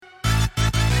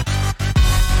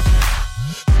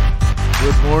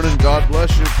Good morning. God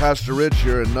bless you. Pastor Rich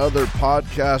here. Another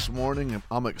podcast morning.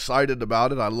 I'm excited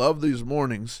about it. I love these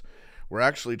mornings. We're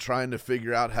actually trying to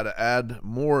figure out how to add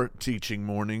more teaching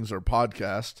mornings or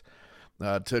podcasts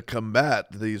to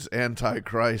combat these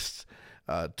antichrist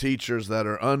teachers that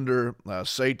are under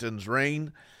Satan's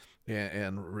reign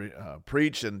and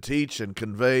preach and teach and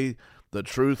convey the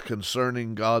truth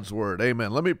concerning God's word. Amen.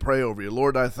 Let me pray over you.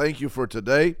 Lord, I thank you for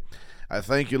today. I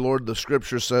thank you, Lord. The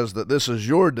scripture says that this is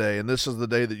your day, and this is the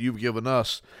day that you've given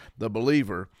us, the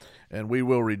believer, and we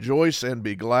will rejoice and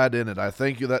be glad in it. I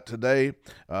thank you that today,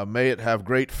 may it have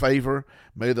great favor.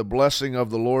 May the blessing of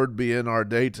the Lord be in our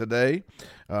day today.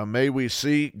 May we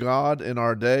see God in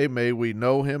our day. May we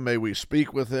know him. May we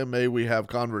speak with him. May we have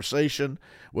conversation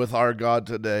with our God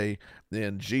today.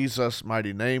 In Jesus'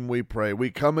 mighty name we pray. We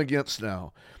come against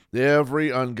now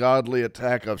every ungodly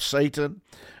attack of Satan,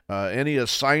 any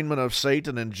assignment of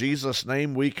Satan. In Jesus'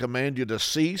 name, we command you to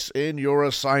cease in your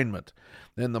assignment.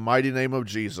 In the mighty name of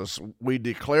Jesus, we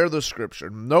declare the scripture,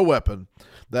 no weapon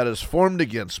that is formed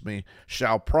against me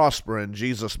shall prosper in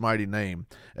Jesus' mighty name.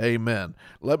 Amen.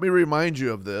 Let me remind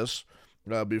you of this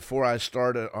before I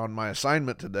start on my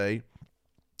assignment today,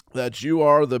 that you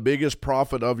are the biggest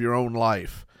prophet of your own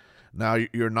life. Now,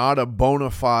 you're not a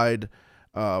bona fide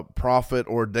prophet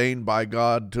ordained by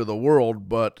God to the world,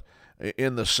 but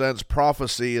in the sense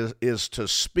prophecy is to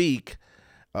speak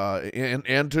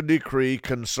and to decree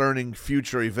concerning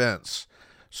future events.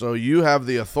 So you have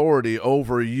the authority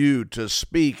over you to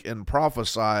speak and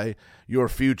prophesy your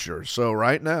future. So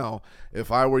right now,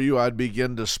 if I were you, I'd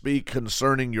begin to speak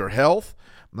concerning your health.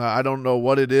 Now, I don't know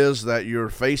what it is that you're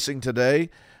facing today,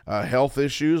 health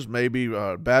issues, maybe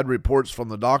bad reports from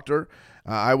the doctor.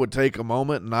 I would take a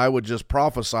moment and I would just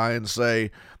prophesy and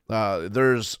say,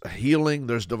 there's healing,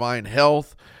 there's divine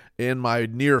health in my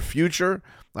near future.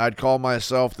 I'd call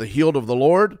myself the healed of the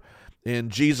Lord in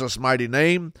Jesus' mighty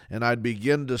name, and I'd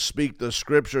begin to speak the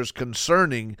scriptures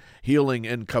concerning healing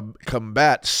and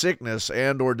combat sickness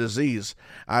and or disease.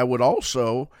 I would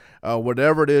also,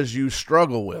 whatever it is you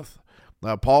struggle with.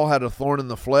 Paul had a thorn in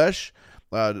the flesh.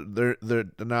 Now,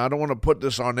 I don't want to put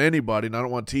this on anybody, and I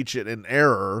don't want to teach it in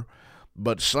error,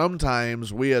 but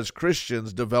sometimes we as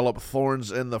Christians develop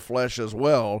thorns in the flesh as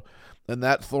well, and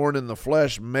that thorn in the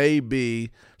flesh may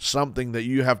be something that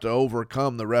you have to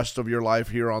overcome the rest of your life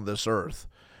here on this earth.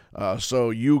 So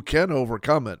you can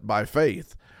overcome it by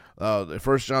faith. 1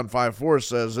 John 5:4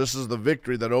 says, this is the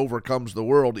victory that overcomes the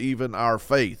world, even our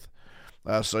faith.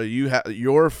 So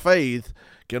your faith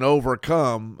can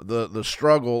overcome the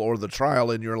struggle or the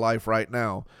trial in your life right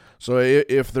now. So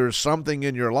if there's something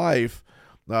in your life,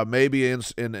 maybe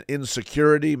in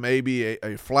insecurity, maybe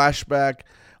a flashback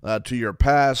to your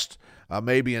past,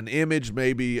 maybe an image,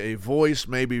 maybe a voice,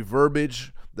 maybe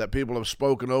verbiage that people have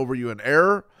spoken over you in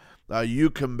error, you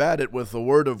combat it with the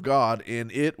word of God, and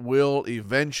it will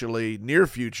eventually, near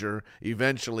future,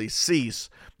 eventually cease,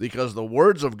 because the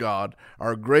words of God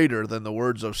are greater than the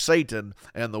words of Satan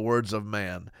and the words of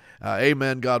man.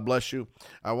 Amen. God bless you.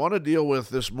 I want to deal with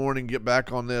this morning, get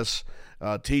back on this,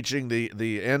 teaching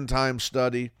the end time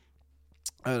study,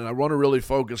 and I want to really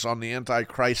focus on the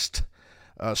Antichrist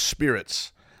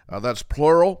spirits. That's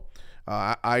plural.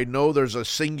 I know there's a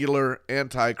singular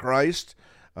Antichrist,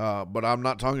 but I'm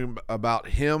not talking about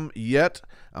him yet.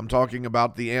 I'm talking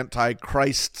about the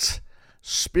Antichrist's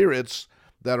spirits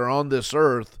that are on this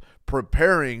earth,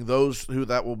 preparing those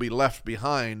that will be left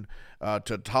behind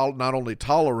to not only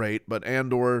tolerate, but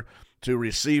and or to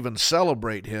receive and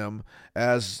celebrate him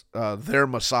as their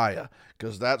Messiah,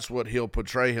 because that's what he'll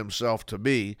portray himself to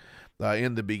be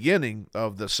in the beginning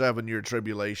of the 7-year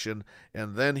tribulation,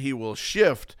 and then he will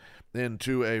shift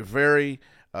into a very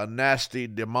nasty,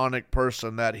 demonic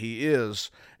person that he is,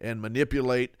 and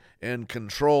manipulate and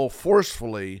control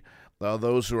forcefully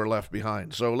those who are left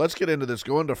behind. So let's get into this.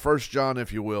 Go into 1 John,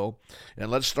 if you will, and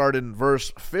let's start in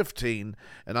verse 15,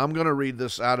 and I'm going to read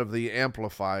this out of the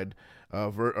Amplified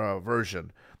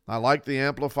version. I like the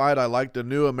Amplified. I like the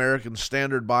New American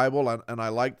Standard Bible, and I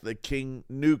like the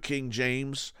New King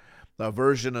James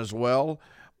version as well.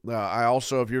 I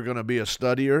also, if you're going to be a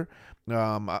studier,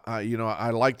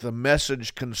 I like the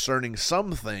Message concerning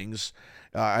some things.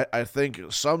 I think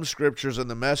some scriptures in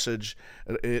the Message,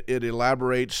 it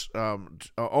elaborates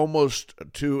almost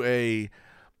to a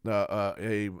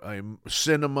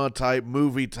cinema type,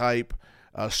 movie type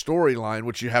storyline,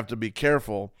 which you have to be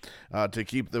careful to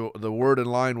keep the word in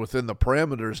line within the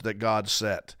parameters that God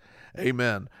set.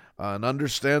 Amen. And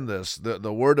understand this,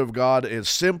 the word of God is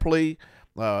simply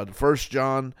 1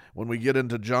 John, when we get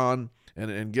into John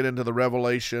and get into the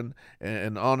Revelation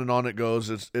and on it goes,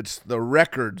 it's the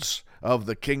records of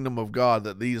the kingdom of God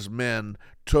that these men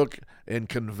took and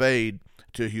conveyed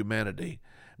to humanity.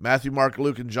 Matthew, Mark,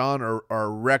 Luke, and John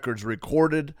are records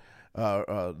recorded.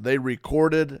 They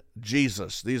recorded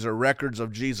Jesus. These are records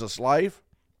of Jesus' life,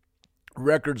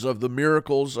 records of the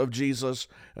miracles of Jesus,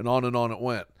 and on it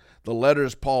went. The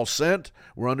letters Paul sent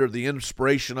were under the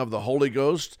inspiration of the Holy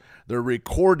Ghost. They're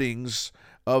recordings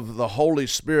of the Holy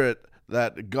Spirit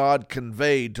that God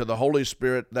conveyed to the Holy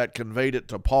Spirit that conveyed it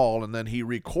to Paul, and then he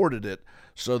recorded it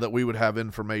so that we would have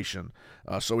information.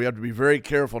 So we have to be very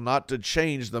careful not to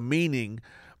change the meaning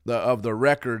of the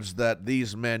records that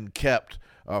these men kept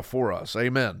for us.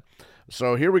 Amen.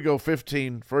 So here we go,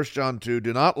 15, 1 John 2,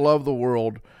 do not love the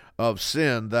world of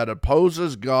sin that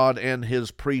opposes God and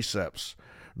his precepts,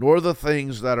 nor the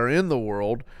things that are in the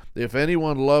world. If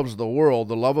anyone loves the world,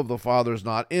 the love of the Father is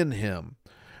not in him.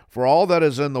 For all that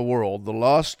is in the world, the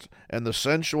lust and the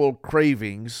sensual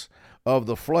cravings of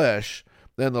the flesh,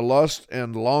 and the lust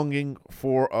and longing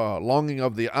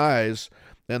of the eyes,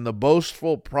 and the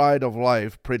boastful pride of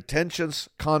life, pretentious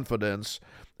confidence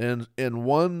in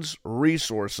one's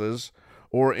resources,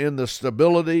 or in the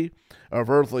stability of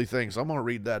earthly things. I'm going to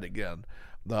read that again.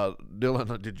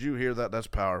 Dylan, did you hear that? That's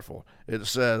powerful. It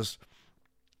says,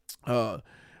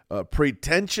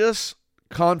 pretentious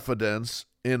confidence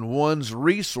in one's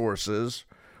resources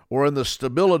or in the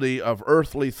stability of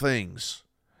earthly things.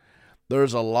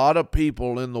 There's a lot of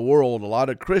people in the world, a lot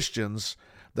of Christians,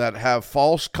 that have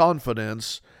false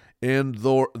confidence in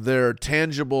their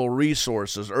tangible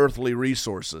resources, earthly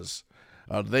resources.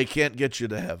 They can't get you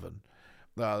to heaven.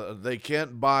 They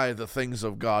can't buy the things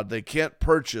of God. They can't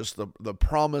purchase the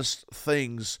promised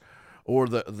things or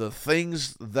the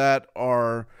things that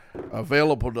are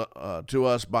available to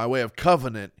us by way of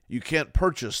covenant. You can't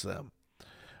purchase them.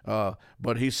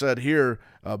 But he said here,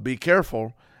 be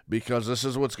careful, because this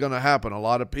is what's going to happen. A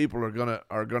lot of people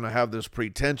are going to have this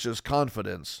pretentious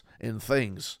confidence in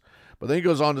things. But then he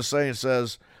goes on to say, and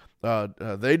says,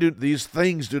 these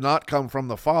things do not come from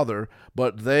the Father,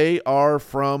 but they are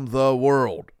from the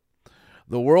world.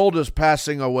 The world is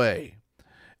passing away,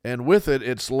 and with it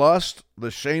its lust,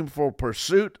 the shameful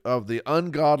pursuit of the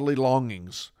ungodly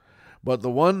longings. But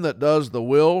the one that does the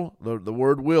will, the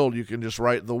word will, you can just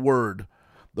write the word.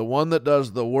 The one that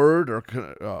does the word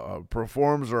or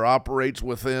performs or operates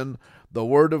within the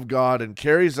word of God and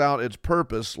carries out its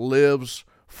purpose lives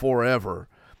forever.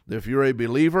 If you're a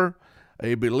believer,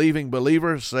 a believing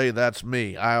believer, say, that's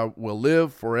me. I will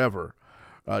live forever.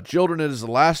 Children, it is the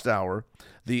last hour,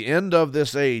 the end of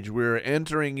this age. We're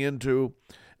entering into,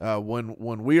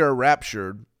 when we are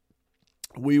raptured,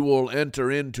 we will enter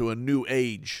into a new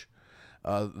age.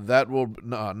 That will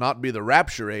not be the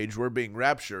rapture age. We're being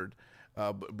raptured,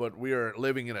 but we are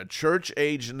living in a church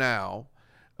age now.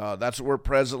 That's what we're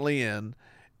presently in,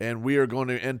 and we are going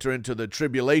to enter into the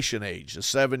tribulation age, a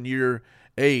 7-year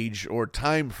age or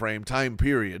time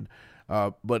period.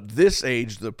 But this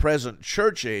age, the present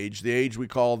church age, the age we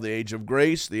call the age of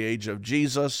grace, the age of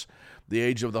Jesus, the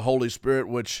age of the Holy Spirit,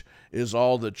 which is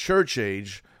all the church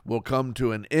age, will come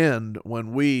to an end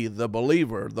when we, the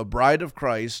believer, the bride of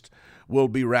Christ, will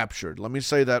be raptured. Let me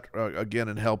say that again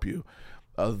and help you.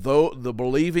 Though the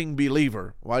believing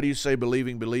believer, why do you say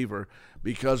believing believer?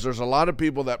 Because there's a lot of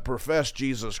people that profess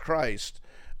Jesus Christ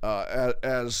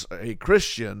as a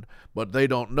Christian, but they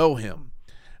don't know him.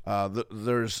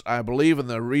 I believe in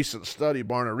the recent study,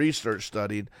 Barna Research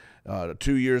studied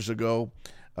 2 years ago,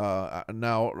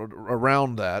 now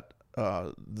around that,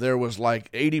 there was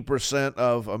like 80%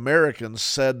 of Americans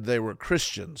said they were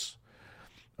Christians,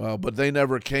 but they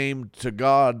never came to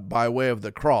God by way of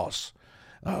the cross.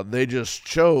 They just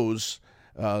chose,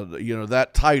 that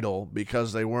title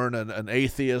because they weren't an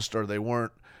atheist or they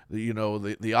weren't,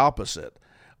 the opposite.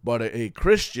 But a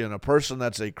Christian, a person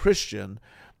that's a Christian,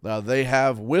 they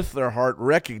have with their heart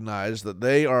recognized that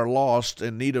they are lost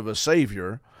in need of a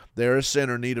Savior. They're a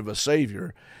sinner in need of a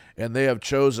Savior, and they have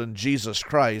chosen Jesus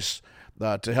Christ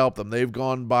to help them. They've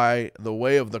gone by the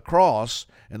way of the cross,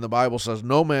 and the Bible says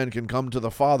no man can come to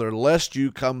the Father lest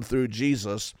you come through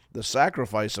Jesus, the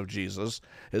sacrifice of Jesus,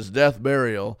 his death,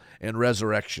 burial, and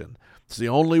resurrection. It's the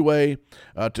only way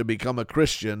to become a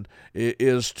Christian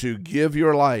is to give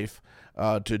your life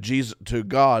to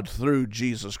God through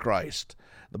Jesus Christ.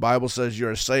 The Bible says you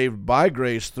are saved by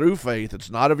grace through faith. It's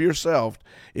not of yourself.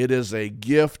 It is a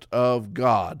gift of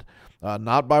God,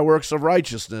 not by works of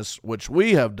righteousness, which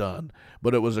we have done,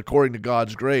 but it was according to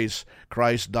God's grace.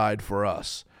 Christ died for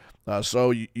us.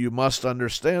 So you must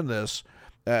understand this.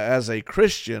 As a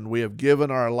Christian, we have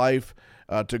given our life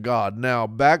to God. Now,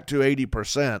 back to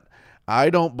 80%. I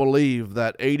don't believe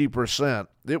that 80%,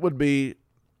 it would be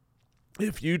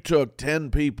if you took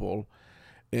 10 people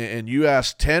and you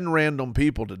asked 10 random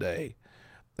people today,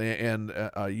 and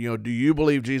do you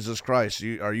believe Jesus Christ?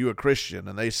 Are you a Christian?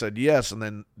 And they said yes. And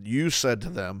then you said to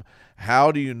them,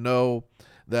 how do you know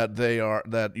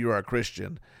that you are a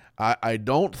Christian? I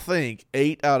don't think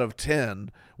 8 out of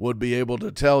 10 would be able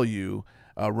to tell you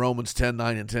Romans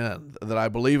 10:9 and 10, that I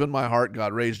believe in my heart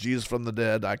God raised Jesus from the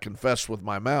dead, I confess with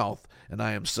my mouth, and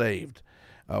I am saved.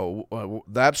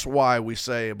 That's why we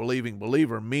say a believing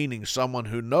believer, meaning someone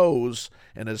who knows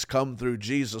and has come through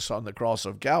Jesus on the cross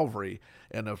of Calvary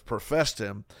and have professed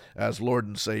him as Lord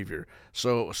and Savior.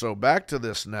 So back to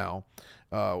this now.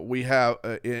 We have,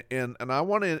 and I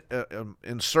want to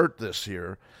insert this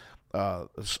here.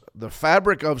 The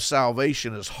fabric of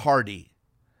salvation is hardy.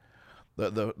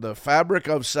 The fabric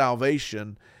of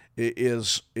salvation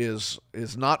is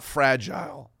not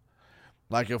fragile.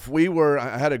 Like if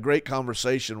I had a great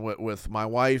conversation with my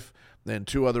wife and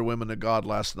 2 other women of God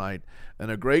last night,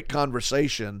 and a great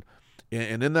conversation,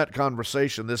 and in that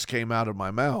conversation, this came out of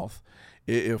my mouth.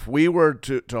 If we were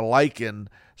to liken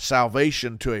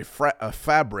salvation to a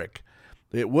fabric,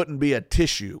 it wouldn't be a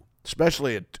tissue,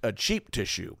 especially a cheap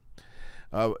tissue.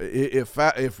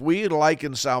 If we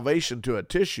liken salvation to a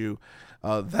tissue,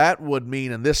 that would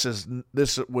mean, and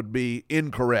this would be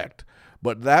incorrect,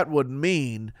 but that would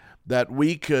mean that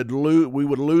we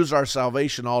would lose our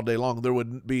salvation all day long. There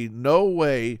would be no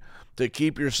way to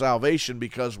keep your salvation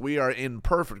because we are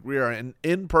imperfect. We are an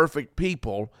imperfect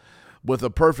people with a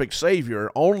perfect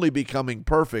Savior, only becoming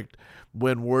perfect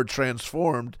when we're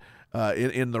transformed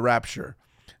in the rapture.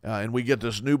 And we get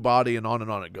this new body, and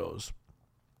on it goes.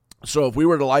 So if we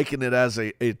were to liken it as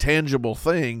a tangible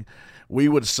thing, we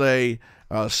would say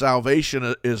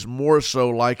salvation is more so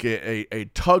like a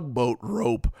tugboat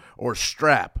rope or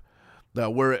strap,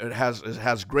 where it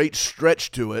has great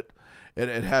stretch to it, and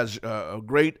it has a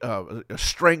great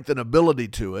strength and ability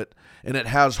to it, and it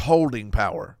has holding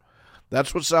power.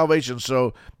 That's what salvation.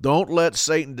 So don't let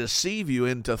Satan deceive you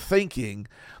into thinking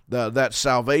that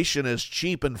salvation is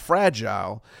cheap and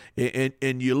fragile,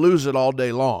 and you lose it all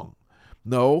day long.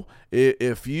 No,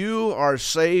 if you are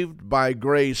saved by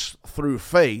grace through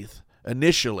faith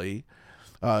initially,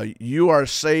 you are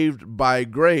saved by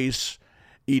grace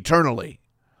eternally.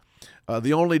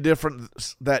 The only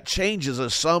difference that changes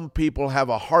is some people have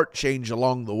a heart change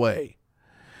along the way.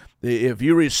 If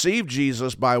you received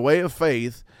Jesus by way of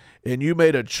faith and you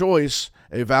made a choice,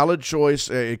 a valid choice,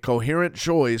 a coherent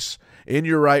choice in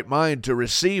your right mind to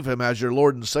receive him as your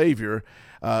Lord and Savior,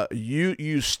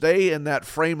 you stay in that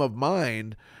frame of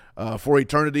mind for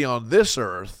eternity on this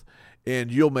earth,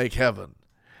 and you'll make heaven.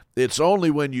 It's only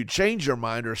when you change your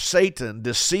mind or Satan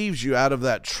deceives you out of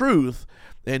that truth,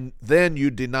 and then you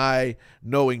deny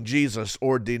knowing Jesus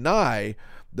or deny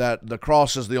that the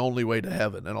cross is the only way to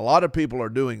heaven. And a lot of people are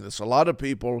doing this. A lot of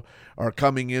people are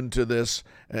coming into this,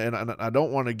 and I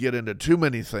don't want to get into too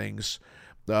many things,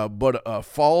 but a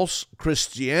false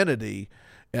Christianity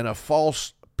and a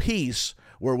false peace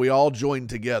where we all join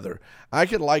together. I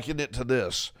can liken it to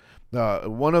this.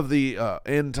 One of the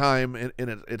end time, and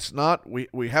it's not,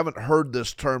 we haven't heard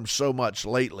this term so much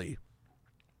lately,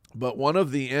 but one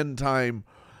of the end time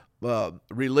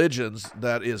religions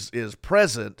that is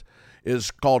present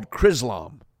is called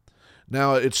Chrislam.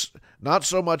 Now, it's not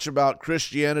so much about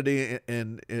Christianity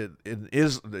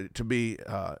to be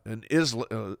an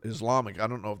Islamic. I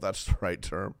don't know if that's the right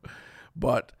term,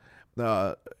 but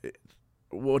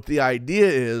what the idea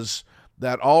is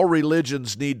that all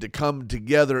religions need to come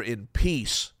together in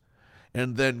peace,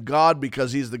 and then God,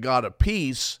 because he's the God of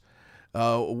peace,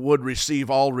 would receive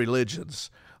all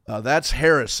religions. That's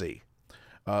heresy.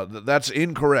 That's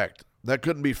incorrect. That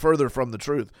couldn't be further from the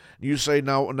truth. You say,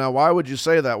 now, why would you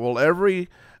say that? Well,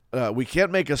 we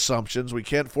can't make assumptions. We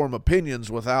can't form opinions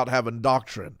without having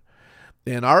doctrine.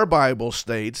 And our Bible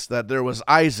states that there was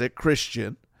Isaac,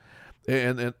 Christian,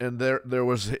 and there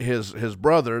was his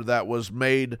brother that was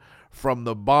made from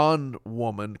the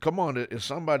bondwoman. Come on, is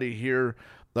somebody here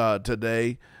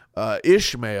today?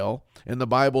 Ishmael, and the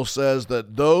Bible says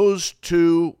that those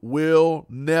two will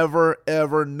never,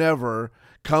 ever, never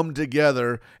come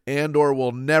together and or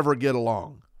will never get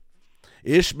along.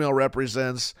 Ishmael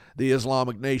represents the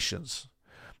Islamic nations.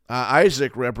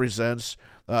 Isaac represents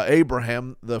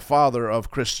Abraham, the father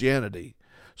of Christianity.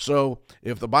 So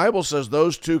if the Bible says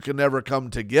those two can never come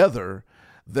together,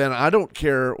 then I don't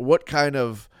care what kind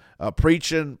of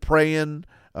preaching, praying,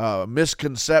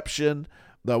 misconception,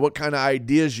 what kind of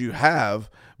ideas you have,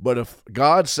 but if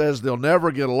God says they'll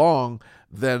never get along,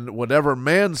 then whatever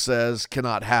man says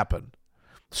cannot happen.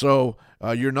 So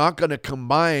you're not going to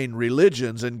combine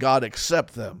religions and God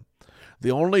accept them.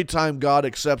 The only time God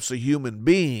accepts a human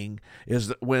being is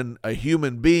that when a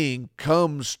human being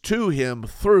comes to him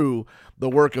through the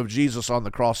work of Jesus on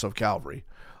the cross of Calvary.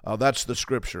 That's the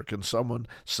scripture. Can someone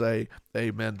say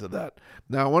amen to that?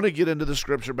 Now, I want to get into the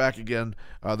scripture back again.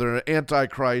 There are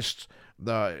antichrists.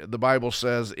 The Bible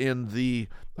says in the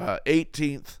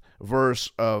 18th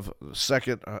verse of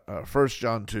 1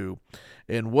 John 2.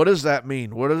 And what does that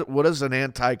mean? What is an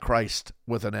antichrist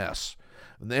with an S?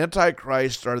 And the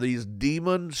antichrists are these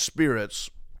demon spirits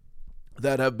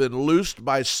that have been loosed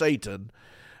by Satan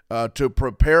to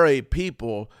prepare a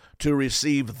people to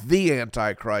receive the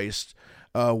Antichrist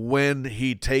when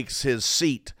he takes his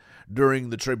seat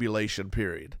during the tribulation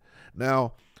period.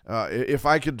 Now, if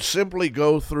I could simply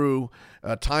go through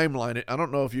a timeline, I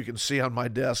don't know if you can see on my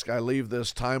desk, I leave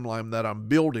this timeline that I'm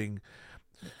building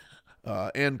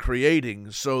and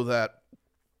creating so that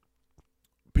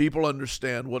people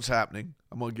understand what's happening.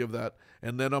 I'm going to give that,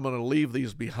 and then I'm going to leave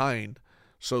these behind.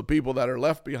 So people that are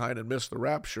left behind and miss the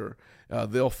rapture,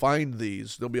 they'll find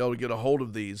these. They'll be able to get a hold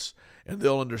of these, and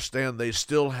they'll understand there's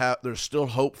still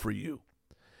hope for you.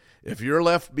 If you're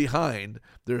left behind,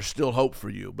 there's still hope for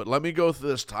you. But let me go through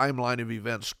this timeline of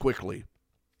events quickly.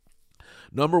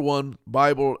 Number one,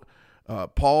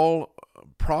 Paul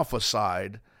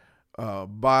prophesied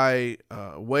by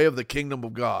way of the kingdom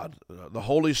of God. The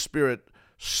Holy Spirit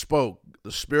spoke.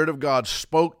 The Spirit of God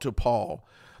spoke to Paul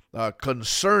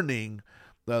concerning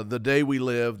the day we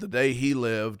lived, the day he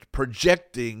lived,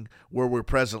 projecting where we're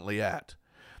presently at.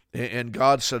 And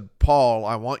God said, Paul,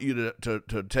 I want you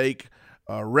to take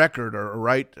a record or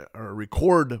write or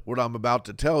record what I'm about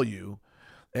to tell you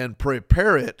and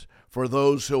prepare it for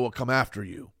those who will come after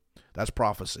you. That's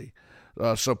prophecy.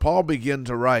 So Paul began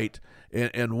to write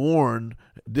and warn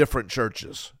different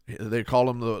churches. They call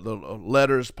them the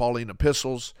letters, Pauline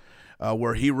epistles,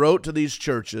 where he wrote to these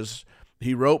churches.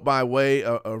 He wrote by way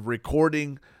of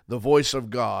recording the voice of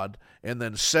God and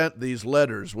then sent these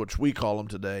letters, which we call them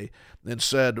today, and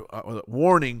said,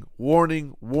 warning,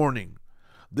 warning, warning.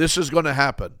 This is going to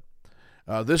happen.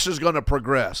 This is going to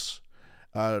progress.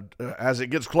 As it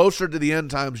gets closer to the end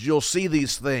times, you'll see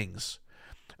these things.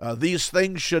 These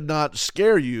things should not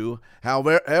scare you.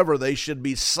 However, they should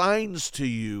be signs to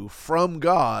you from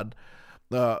God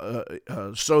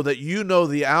so that you know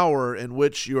the hour in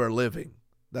which you are living.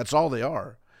 That's all they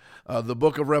are. The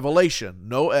book of Revelation,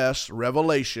 no S,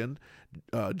 Revelation.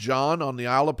 John on the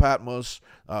Isle of Patmos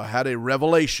had a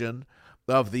revelation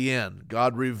of the end.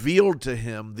 God revealed to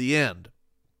him the end.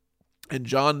 And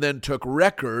John then took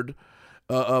record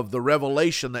of the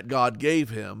revelation that God gave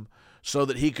him so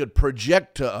that he could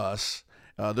project to us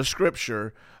the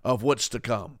scripture of what's to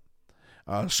come.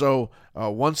 So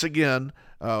once again,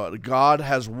 God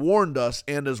has warned us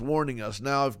and is warning us.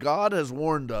 Now, if God has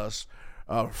warned us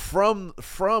from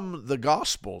the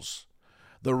Gospels,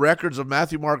 the records of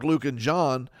Matthew, Mark, Luke, and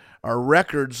John are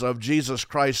records of Jesus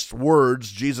Christ's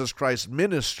words, Jesus Christ's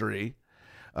ministry.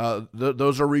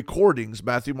 Those are recordings,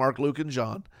 Matthew, Mark, Luke, and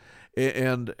John.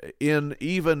 And in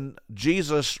even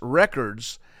Jesus'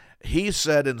 records, he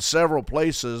said in several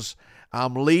places,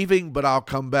 I'm leaving, but I'll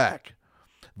come back.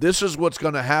 This is what's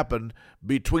going to happen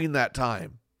between that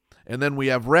time. And then we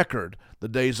have record, the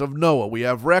days of Noah. We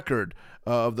have record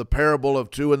of the parable of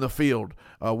two in the field.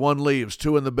 One leaves,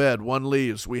 two in the bed, one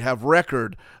leaves. We have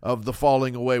record of the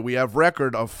falling away. We have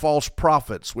record of false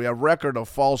prophets. We have record of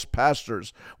false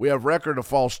pastors. We have record of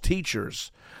false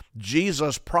teachers.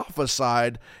 Jesus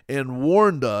prophesied and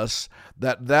warned us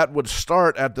that would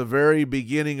start at the very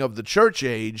beginning of the church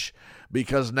age,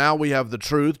 because now we have the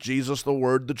truth, Jesus the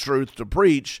Word, the truth to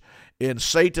preach, and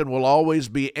Satan will always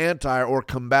be anti or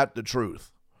combat the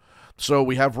truth. So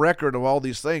we have record of all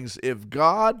these things. If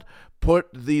God put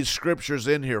these scriptures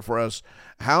in here for us,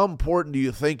 how important do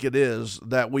you think it is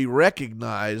that we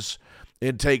recognize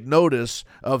and take notice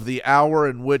of the hour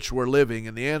in which we're living?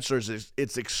 And the answer is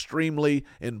it's extremely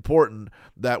important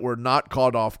that we're not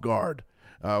caught off guard.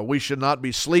 We should not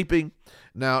be sleeping.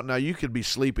 Now you could be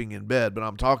sleeping in bed, but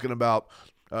I'm talking about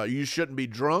you shouldn't be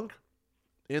drunk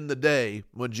in the day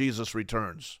when Jesus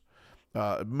returns,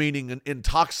 meaning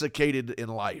intoxicated in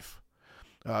life.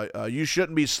 You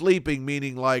shouldn't be sleeping,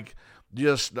 meaning like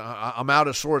just I'm out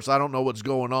of sorts, I don't know what's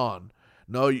going on.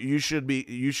 No, you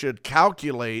should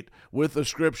calculate with the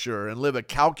scripture and live a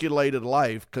calculated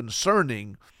life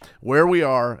concerning where we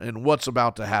are and what's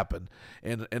about to happen.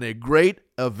 And a great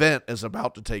event is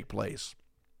about to take place.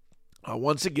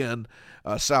 Once again,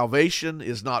 salvation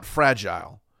is not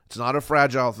fragile. It's not a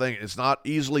fragile thing. It's not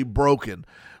easily broken.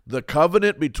 The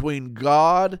covenant between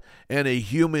God and a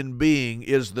human being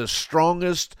is the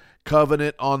strongest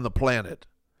covenant on the planet.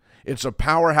 It's a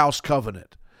powerhouse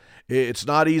covenant. It's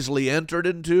not easily entered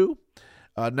into.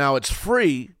 Now it's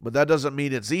free, but that doesn't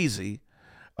mean it's easy.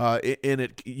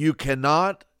 You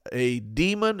cannot, a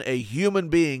demon, a human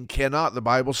being cannot, the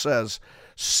Bible says,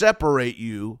 separate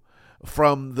you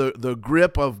from the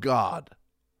grip of God.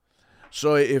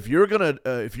 So if you're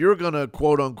gonna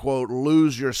quote unquote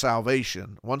lose your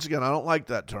salvation, once again, I don't like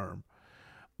that term,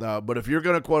 but if you're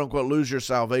gonna quote unquote lose your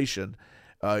salvation,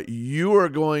 you are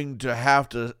going to have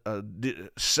to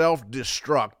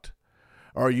self-destruct,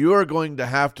 or you are going to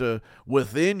have to,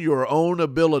 within your own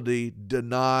ability,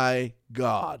 deny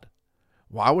God.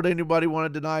 Why would anybody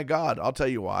want to deny God? I'll tell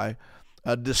you why.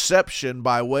 A deception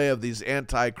by way of these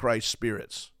antichrist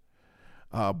spirits.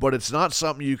 But it's not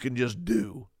something you can just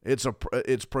do.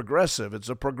 It's progressive. It's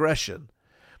a progression.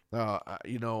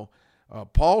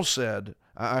 Paul said,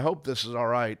 I hope this is all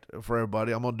right for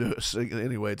everybody. I'm going to do it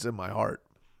anyway. It's in my heart.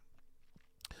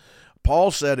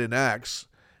 Paul said in Acts,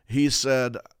 he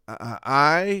said,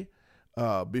 I,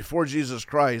 before Jesus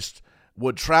Christ,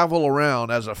 would travel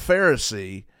around as a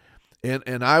Pharisee,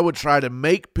 and I would try to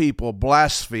make people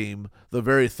blaspheme the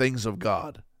very things of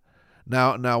God.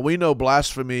 Now we know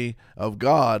blasphemy of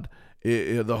God,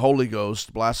 the Holy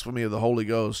Ghost, blasphemy of the Holy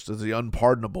Ghost is the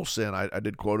unpardonable sin. I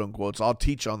did quote unquotes. I'll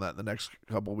teach on that in the next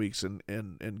couple of weeks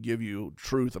and give you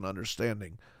truth and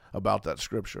understanding about that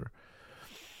scripture.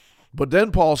 But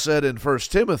then Paul said in 1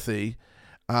 Timothy,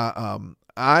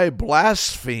 I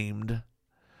blasphemed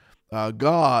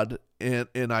God,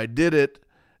 and I did it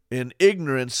in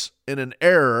ignorance, in an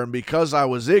error, and because I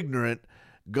was ignorant,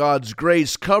 God's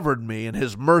grace covered me, and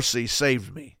his mercy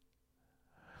saved me.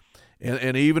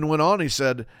 And he even went on, he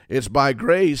said, it's by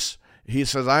grace, he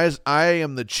says, I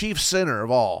am the chief sinner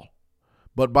of all,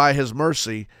 but by his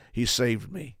mercy, he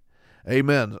saved me.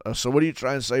 Amen. So what are you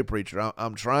trying to say, preacher?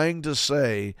 I'm trying to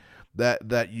say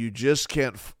that you just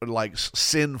can't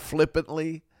sin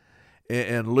flippantly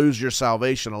and lose your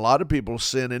salvation. A lot of people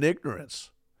sin in ignorance.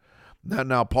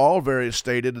 Now Paul very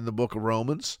stated in the book of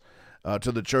Romans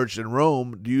to the church in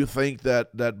Rome, do you think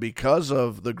that because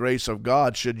of the grace of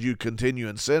God should you continue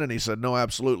in sin? And he said, no,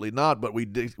 absolutely not, but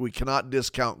we cannot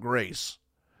discount grace.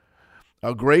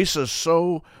 Grace is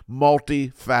so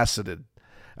multifaceted.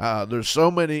 There's so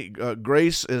many,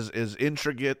 grace is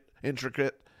intricate.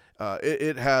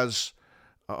 It has,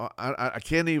 I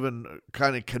can't even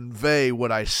kind of convey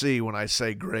what I see when I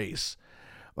say grace.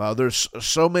 There's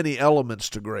so many elements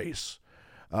to grace.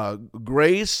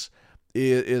 Grace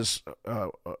is a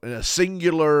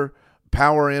singular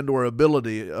power and or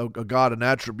ability of God, an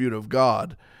attribute of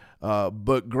God.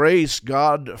 But grace,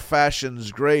 God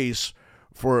fashions grace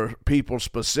for people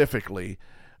specifically,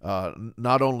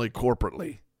 not only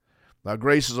corporately. Now,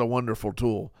 grace is a wonderful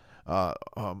tool.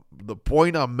 The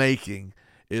point I'm making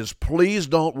is please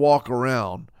don't walk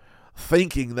around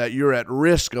thinking that you're at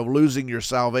risk of losing your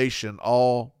salvation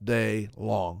all day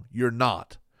long. You're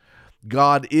not.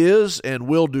 God is and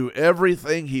will do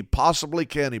everything he possibly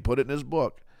can. He put it in his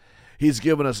book. He's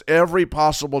given us every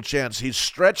possible chance. He's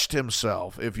stretched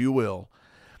himself, if you will,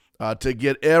 to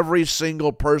get every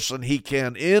single person he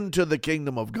can into the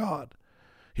kingdom of God.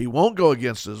 He won't go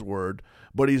against his word,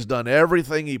 but he's done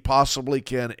everything he possibly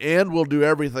can and will do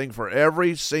everything for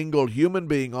every single human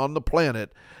being on the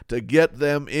planet to get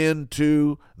them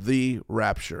into the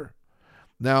rapture.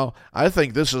 Now, I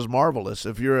think this is marvelous.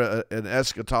 If you're an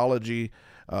eschatology,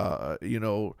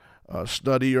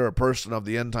 study or a person of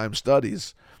the end time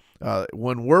studies,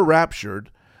 when we're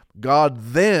raptured, God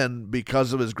then,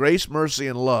 because of his grace, mercy,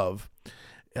 and love,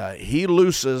 he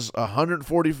looses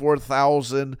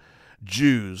 144,000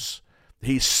 Jews.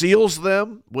 He seals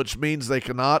them, which means they're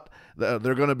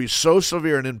going to be so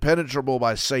severe and impenetrable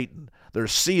by Satan. They're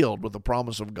sealed with the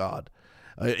promise of God.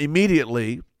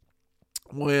 Immediately,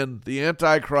 when the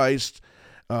Antichrist,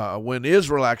 when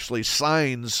Israel actually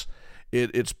signs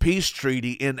its peace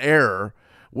treaty in error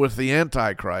with the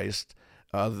Antichrist,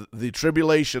 the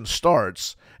tribulation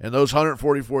starts, and those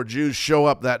 144 Jews show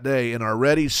up that day and are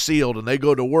ready, sealed, and they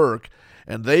go to work,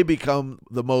 and they become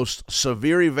the most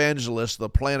severe evangelists the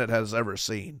planet has ever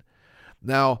seen.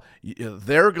 Now,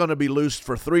 they're going to be loosed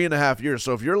for 3.5 years.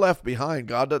 So if you're left behind,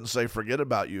 God doesn't say, forget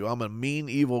about you. I'm a mean,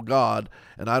 evil God,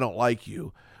 and I don't like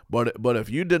you. But if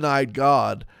you denied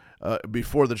God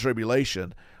before the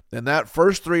tribulation, in that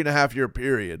first 3.5 year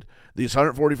period, these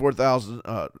 144,000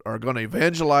 are going to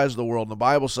evangelize the world. And the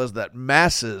Bible says that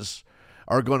masses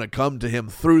are going to come to him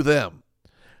through them.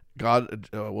 God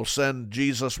will send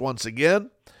Jesus once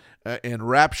again and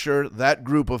rapture that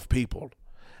group of people.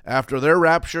 After they're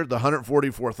raptured, the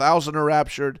 144,000 are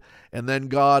raptured, and then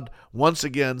God once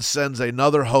again sends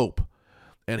another hope.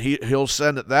 And he'll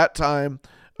send at that time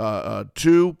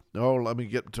let me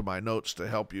get to my notes to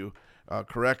help you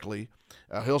correctly.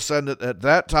 He'll send at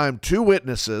that time 2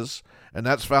 witnesses, and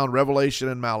that's found Revelation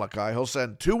and Malachi. He'll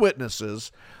send 2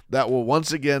 witnesses that will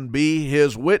once again be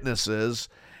his witnesses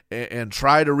and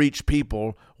try to reach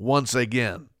people once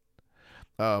again.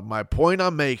 My point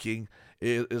I'm making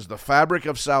is the fabric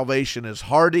of salvation is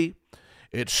hardy,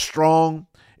 it's strong,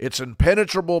 it's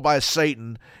impenetrable by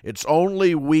Satan. Its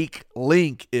only weak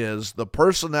link is the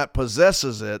person that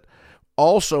possesses it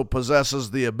also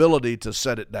possesses the ability to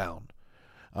set it down.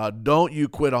 Don't you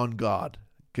quit on God.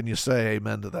 Can you say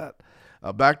amen to that?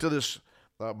 Back to this,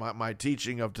 my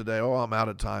teaching of today. Oh, I'm out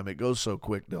of time. It goes so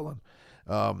quick, Dylan.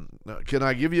 Can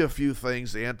I give you a few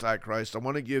things, the Antichrist? I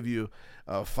want to give you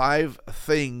 5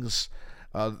 things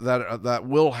that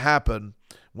will happen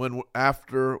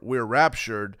after we're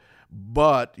raptured,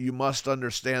 but you must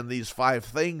understand these 5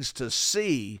 things to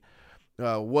see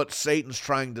what Satan's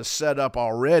trying to set up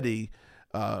already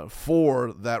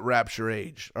for that rapture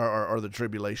age or the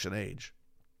tribulation age.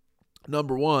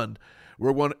 Number 1,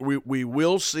 we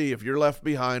will see, if you're left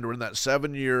behind or in that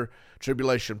 7-year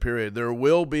tribulation period, there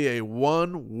will be a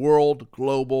one world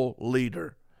global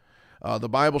leader. The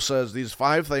Bible says these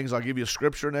 5 things. I'll give you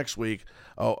scripture next week.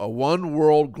 A one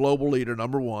world global leader,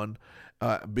 number 1.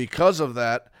 Because of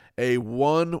that, a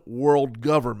one world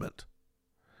government.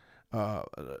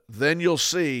 Then you'll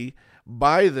see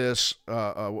by this,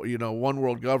 one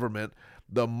world government,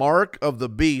 the mark of the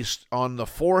beast on the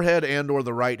forehead and or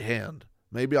the right hand.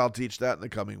 Maybe I'll teach that in the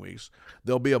coming weeks.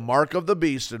 There'll be a mark of the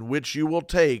beast in which you will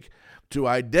take to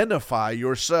identify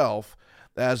yourself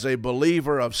as a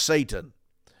believer of Satan.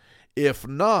 If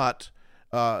not,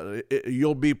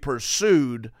 you'll be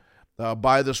pursued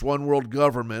by this one world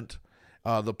government,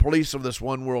 the police of this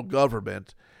one world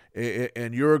government,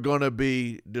 and you're going to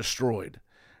be destroyed.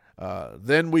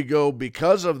 Then we go,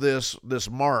 because of this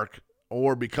mark,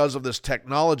 or because of this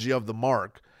technology of the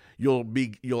mark,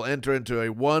 you'll enter into a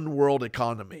one world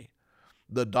economy.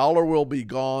 The dollar will be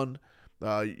gone.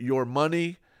 Your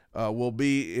money will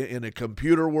be in a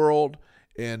computer world,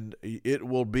 and it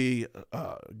will be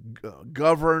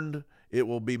governed. It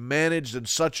will be managed in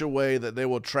such a way that they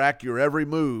will track your every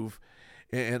move.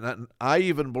 And I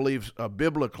even believe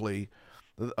biblically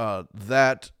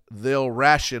that they'll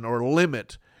ration or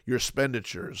limit your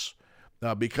expenditures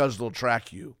because they'll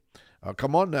track you.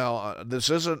 Come on now, this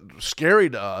isn't scary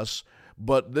to us,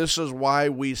 but this is why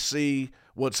we see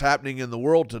what's happening in the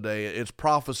world today. It's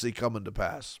prophecy coming to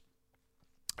pass.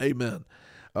 Amen.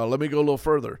 Let me go a little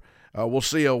further. We'll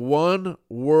see a one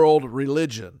world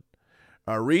religion.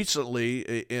 Recently,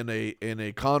 in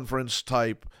a conference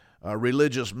type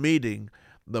religious meeting,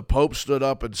 the Pope stood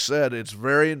up and said it's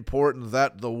very important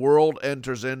that the world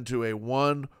enters into a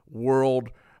one world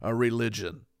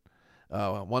religion.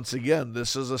 Once again,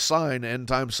 this is a sign,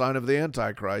 end-time sign of the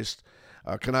Antichrist.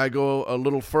 Can I go a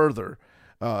little further?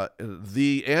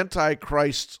 The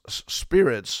Antichrist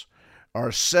spirits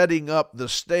are setting up the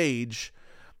stage,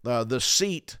 the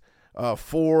seat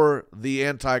for the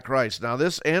Antichrist. Now,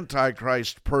 this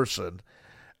Antichrist person,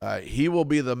 he will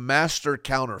be the master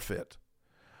counterfeit.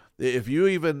 If you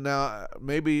even now,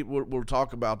 maybe we'll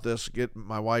talk about this, get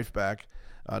my wife back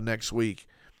next week.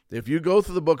 If you go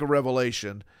through the book of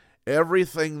Revelation,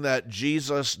 everything that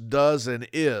Jesus does and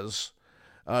is,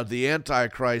 the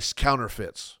Antichrist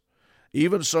counterfeits.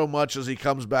 Even so much as he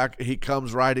comes back, he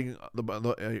comes riding,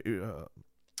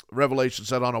 Revelation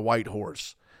said, on a white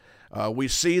horse. We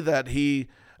see that he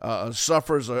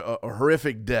suffers a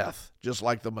horrific death, just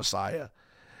like the Messiah.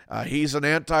 He's an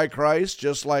Antichrist,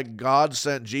 just like God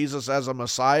sent Jesus as a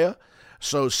Messiah.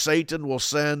 So Satan will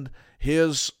send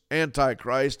his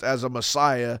Antichrist as a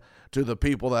Messiah to the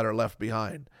people that are left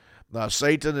behind.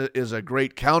 Satan is a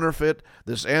great counterfeit.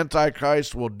 This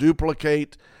Antichrist will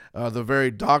duplicate the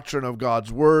very doctrine of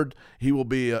God's word. He will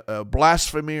be a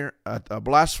blasphemer at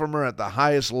the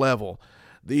highest level.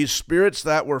 These spirits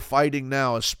that we're fighting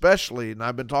now, especially, and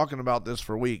I've been talking about this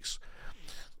for weeks,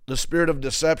 the spirit of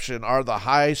deception are the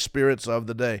high spirits of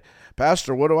the day.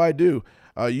 Pastor, what do?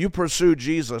 You pursue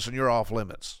Jesus and you're off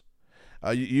limits.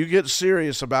 You get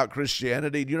serious about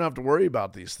Christianity, you don't have to worry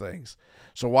about these things.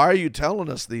 So why are you telling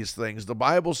us these things? The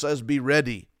Bible says be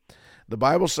ready. The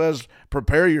Bible says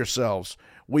prepare yourselves.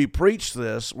 We preach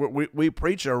this. We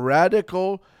preach a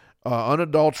radical,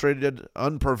 unadulterated,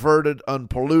 unperverted,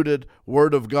 unpolluted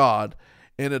word of God,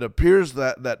 and it appears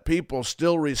that people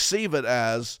still receive it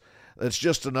as it's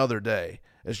just another day.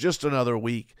 It's just another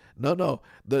week. No.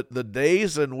 The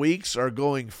days and weeks are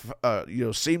going,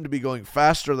 seem to be going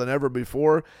faster than ever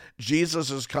before. Jesus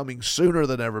is coming sooner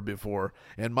than ever before,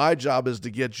 and my job is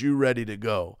to get you ready to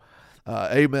go.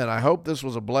 Amen. I hope this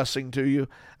was a blessing to you.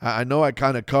 I know I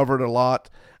kind of covered a lot.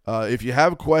 If you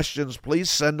have questions, please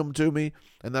send them to me.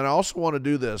 And then I also want to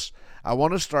do this. I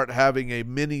want to start having a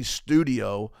mini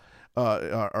studio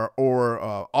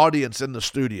or audience in the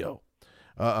studio,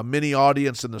 a mini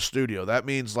audience in the studio. That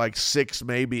means like 6,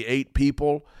 maybe 8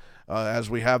 people as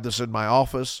we have this in my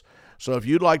office. So if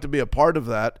you'd like to be a part of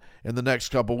that in the next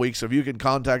couple weeks, if you can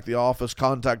contact the office,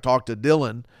 talk to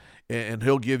Dylan, and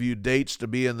he'll give you dates to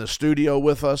be in the studio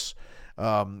with us.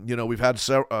 We've had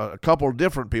a couple of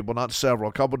different people, not several,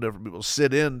 a couple of different people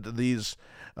sit into these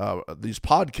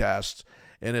podcasts,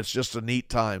 and it's just a neat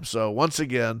time. So once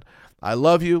again, I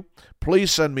love you.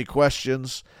 Please send me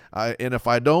questions. And if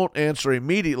I don't answer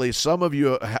immediately, some of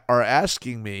you are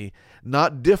asking me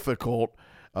not difficult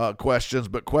questions,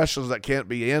 but questions that can't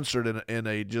be answered in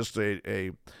a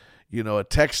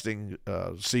texting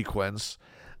sequence.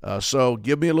 So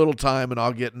give me a little time and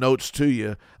I'll get notes to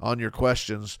you on your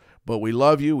questions. But we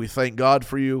love you. We thank God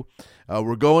for you.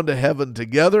 We're going to heaven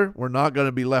together. We're not going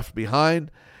to be left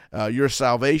behind. Your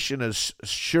salvation is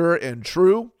sure and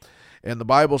true. And the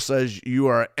Bible says you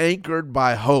are anchored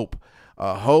by hope.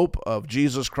 Hope of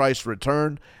Jesus Christ's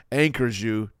return anchors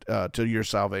you to your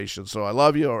salvation. So I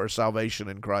love you, or salvation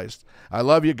in Christ. I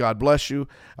love you. God bless you.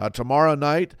 Tomorrow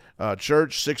night,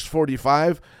 church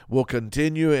 6:45, we'll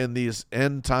continue in these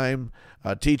end time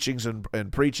teachings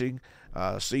and preaching.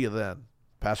 See you then.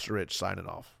 Pastor Rich signing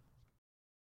off.